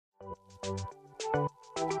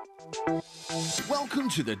Welcome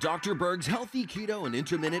to the Dr. Berg's Healthy Keto and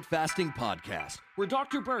Intermittent Fasting Podcast, where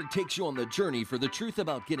Dr. Berg takes you on the journey for the truth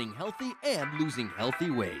about getting healthy and losing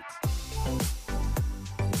healthy weight.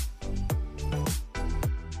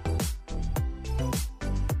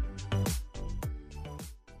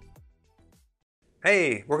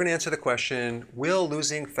 Hey, we're going to answer the question, will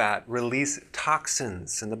losing fat release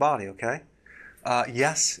toxins in the body, okay?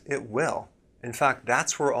 Yes, it will. In fact,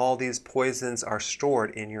 that's where all these poisons are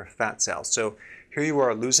stored in your fat cells. So here you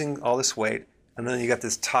are losing all this weight, and then you got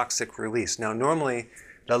this toxic release. Now, normally,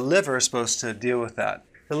 the liver is supposed to deal with that.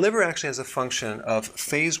 The liver actually has a function of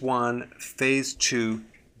phase 1, phase 2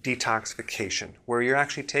 detoxification, where you're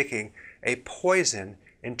actually taking a poison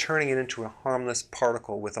and turning it into a harmless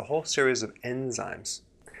particle with a whole series of enzymes.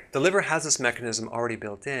 The liver has this mechanism already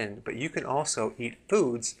built in, but you can also eat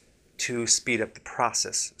foods to speed up the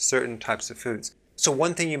process, certain types of foods. So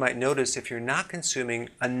one thing you might notice if you're not consuming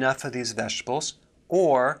enough of these vegetables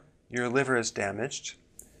or your liver is damaged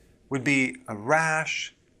would be a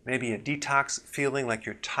rash, maybe a detox feeling like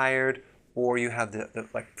you're tired, or you have the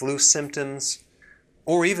flu symptoms,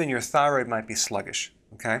 or even your thyroid might be sluggish.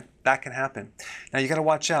 Okay, that can happen. Now you got to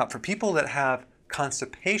watch out for people that have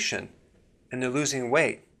constipation and they're losing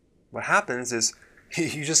weight. What happens is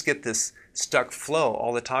you just get this stuck flow.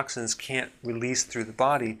 All the toxins can't release through the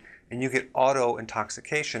body, and you get auto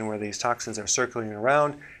intoxication where these toxins are circulating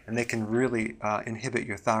around and they can really inhibit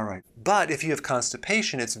your thyroid. But if you have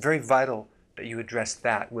constipation, it's very vital that you address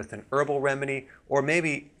that with an herbal remedy or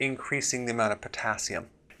maybe increasing the amount of potassium.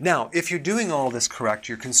 Now, if you're doing all this correct,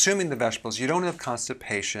 you're consuming the vegetables, you don't have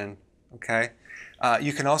constipation, okay?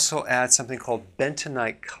 You can also add something called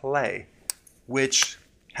bentonite clay, which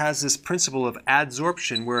has this principle of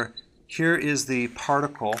adsorption, where here is the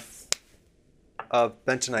particle of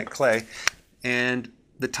bentonite clay, and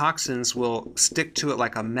the toxins will stick to it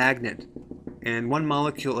like a magnet. And one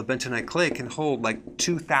molecule of bentonite clay can hold like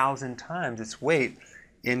 2,000 times its weight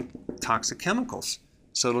in toxic chemicals.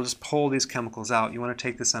 So it'll just pull these chemicals out. You want to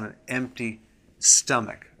take this on an empty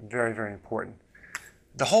stomach. Very, very important.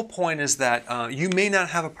 The whole point is that you may not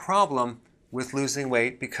have a problem with losing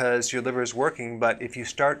weight because your liver is working, but if you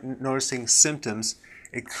start noticing symptoms,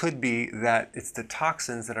 it could be that it's the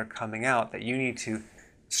toxins that are coming out that you need to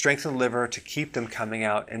strengthen the liver to keep them coming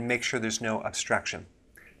out and make sure there's no obstruction.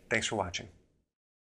 Thanks for watching.